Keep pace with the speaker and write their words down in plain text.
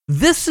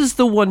This is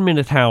the 1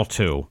 Minute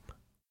How-To.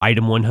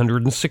 Item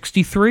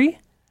 163,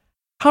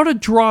 how to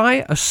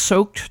dry a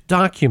soaked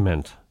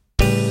document.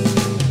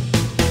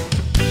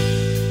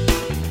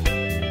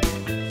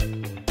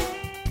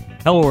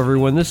 Hello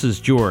everyone, this is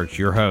George,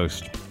 your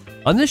host.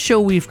 On this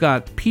show we've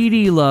got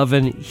PD Love,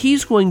 and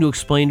he's going to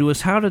explain to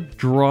us how to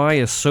dry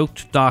a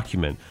soaked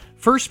document.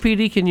 First,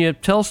 PD, can you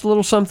tell us a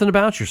little something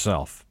about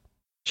yourself?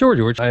 Sure,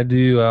 George. I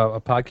do a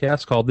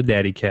podcast called The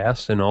Daddy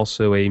Cast, and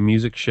also a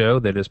music show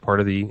that is part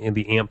of the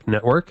AMP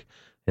network,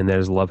 and that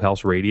is Love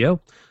House Radio,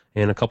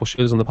 and a couple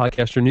shows on the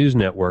Podcaster News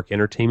Network,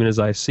 Entertainment as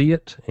I See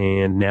It,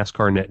 and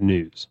NASCAR Net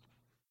News.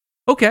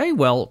 Okay,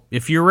 well,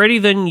 if you're ready,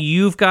 then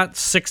you've got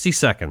 60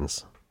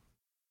 seconds.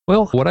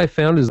 Well, what I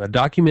found is a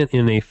document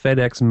in a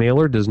FedEx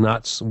mailer does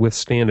not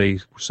withstand a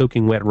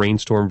soaking wet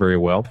rainstorm very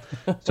well.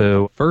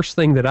 So first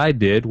thing that I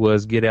did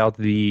was get out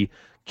the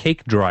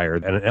cake dryer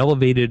and an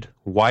elevated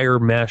wire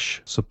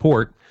mesh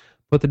support,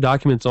 put the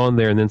documents on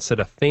there, and then set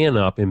a fan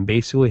up and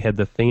basically had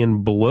the fan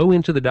blow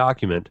into the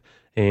document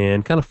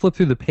and kind of flip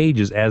through the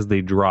pages as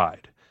they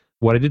dried.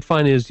 What I did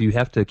find is you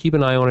have to keep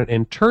an eye on it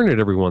and turn it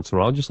every once in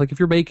a while, just like if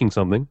you're baking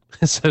something,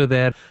 so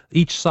that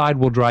each side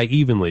will dry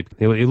evenly.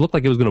 It looked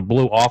like it was going to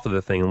blow off of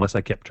the thing unless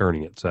I kept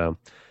turning it. So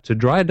to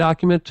dry a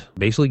document,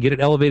 basically get it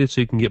elevated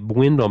so you can get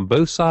wind on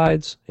both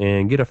sides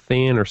and get a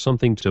fan or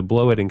something to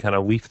blow it and kind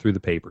of leaf through the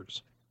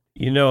papers.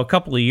 You know, a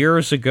couple of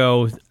years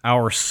ago,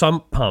 our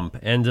sump pump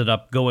ended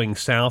up going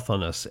south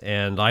on us,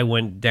 and I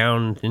went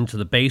down into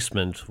the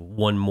basement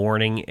one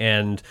morning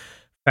and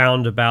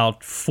found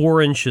about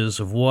 4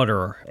 inches of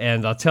water.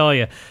 And I'll tell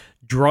you,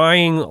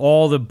 drying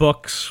all the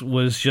books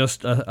was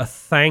just a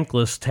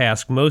thankless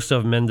task. Most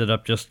of them ended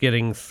up just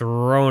getting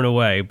thrown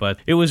away, but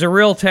it was a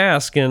real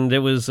task, and it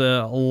was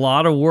a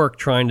lot of work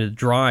trying to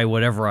dry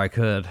whatever I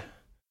could.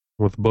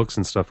 With books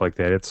and stuff like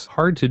that, it's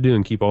hard to do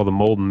and keep all the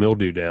mold and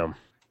mildew down.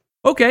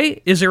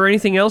 Okay, is there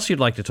anything else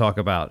you'd like to talk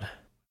about? If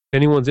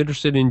anyone's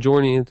interested in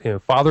joining,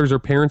 fathers or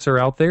parents are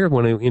out there,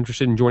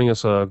 interested in joining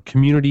us, a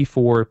community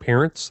for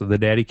parents, the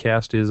Daddy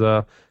Cast is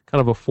kind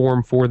of a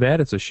forum for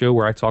that. It's a show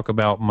where I talk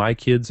about my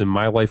kids and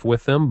my life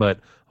with them, but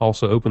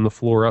also open the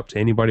floor up to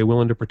anybody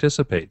willing to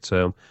participate.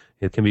 So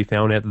it can be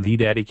found at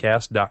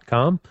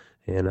thedaddycast.com,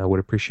 and I would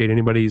appreciate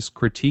anybody's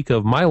critique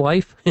of my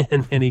life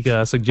and any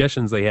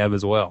suggestions they have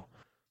as well.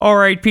 All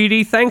right,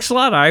 PD, thanks a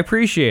lot. I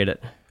appreciate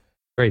it.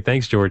 Great.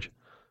 Thanks, George.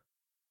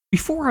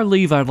 Before I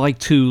leave, I'd like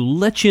to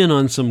let you in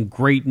on some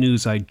great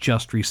news I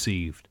just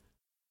received.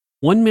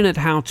 1 Minute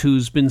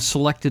How-To's been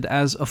selected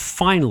as a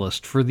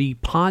finalist for the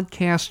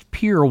Podcast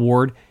Peer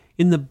Award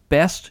in the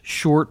Best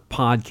Short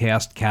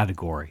Podcast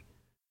category.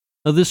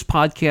 Now, this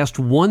podcast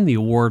won the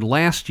award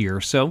last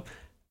year, so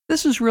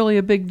this is really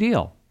a big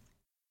deal.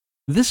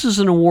 This is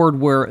an award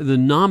where the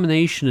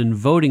nomination and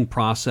voting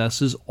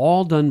process is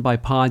all done by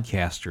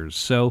podcasters,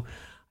 so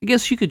I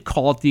guess you could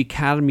call it the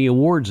Academy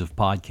Awards of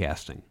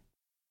podcasting.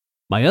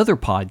 My other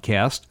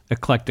podcast,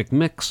 Eclectic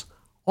Mix,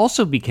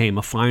 also became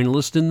a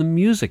finalist in the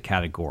music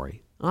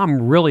category.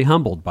 I'm really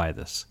humbled by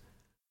this.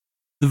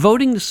 The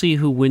voting to see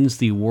who wins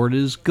the award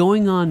is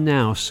going on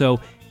now, so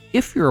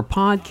if you're a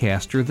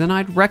podcaster, then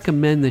I'd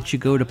recommend that you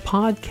go to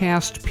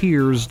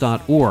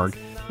podcastpeers.org,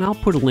 and I'll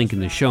put a link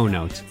in the show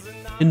notes,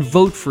 and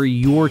vote for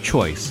your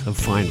choice of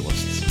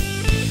finalists.